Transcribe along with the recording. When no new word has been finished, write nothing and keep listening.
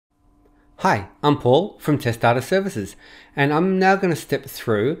Hi, I'm Paul from Test Data Services, and I'm now going to step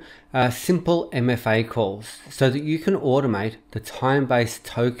through simple MFA calls so that you can automate the time-based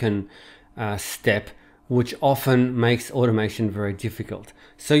token step, which often makes automation very difficult.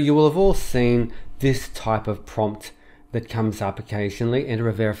 So you will have all seen this type of prompt that comes up occasionally: enter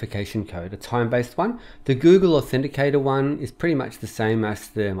a verification code, a time-based one. The Google Authenticator one is pretty much the same as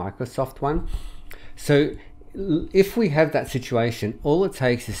the Microsoft one. So if we have that situation, all it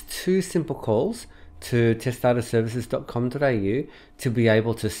takes is two simple calls to testdataservices.com.au to be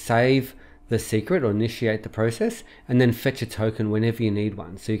able to save the secret or initiate the process and then fetch a token whenever you need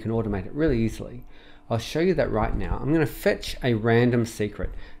one, so you can automate it really easily. I'll show you that right now. I'm going to fetch a random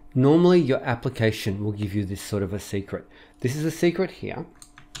secret. Normally your application will give you this sort of a secret. This is a secret here.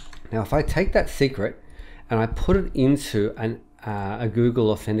 Now if I take that secret and I put it into a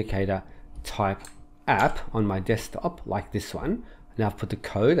Google Authenticator type app on my desktop, like this one. Now I've put the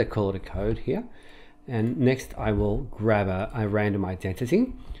code, I call it a code here, and next I will grab a random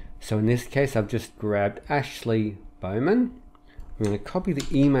identity. So in this case I've just grabbed Ashley Bowman. I'm going to copy the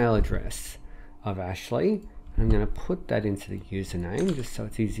email address of Ashley. I'm going to put that into the username just so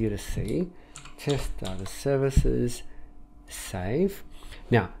it's easier to see. Test Data Services, save.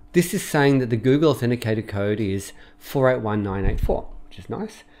 Now this is saying that the Google Authenticator code is 481984, which is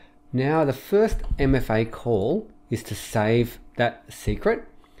nice. Now the first MFA call is to save that secret,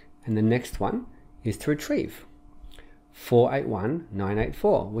 and the next one is to retrieve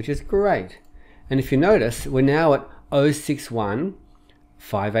 481984, which is great. And if you notice, we're now at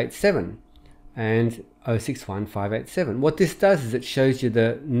 061587 and 061587. What this does is it shows you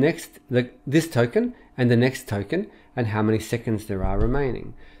this token and the next token and how many seconds there are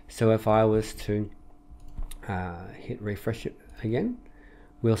remaining. So if I was to hit refresh it again,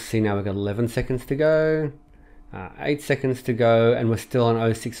 we'll see now we've got 11 seconds to go, 8 seconds to go, and we're still on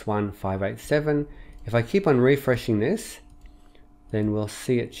 061587. If I keep on refreshing this, then we'll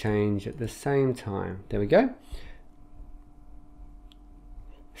see it change at the same time. There we go.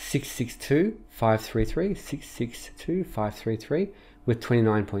 662533, 662533 with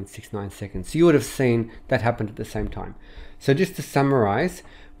 29.69 seconds. So you would have seen that happened at the same time. So just to summarize,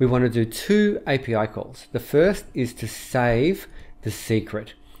 we want to do two API calls. The first is to save the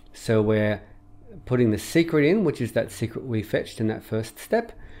secret. So we're putting the secret in, which is that secret we fetched in that first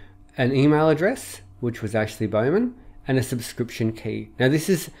step, an email address, which was Ashley Bowman, and a subscription key. Now this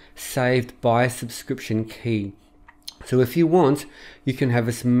is saved by subscription key. So if you want, you can have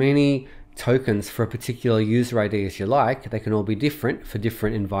as many tokens for a particular user ID as you like. They can all be different for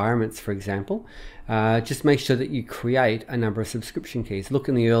different environments, for example. Just make sure that you create a number of subscription keys. Look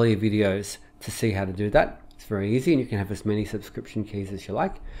in the earlier videos to see how to do that. It's very easy, and you can have as many subscription keys as you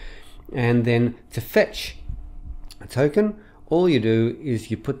like. And then to fetch a token, all you do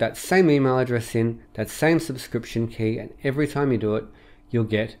is you put that same email address in, that same subscription key, and every time you do it, you'll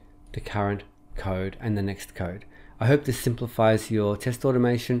get the current code and the next code. I hope this simplifies your test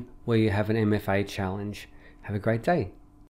automation where you have an MFA challenge. Have a great day.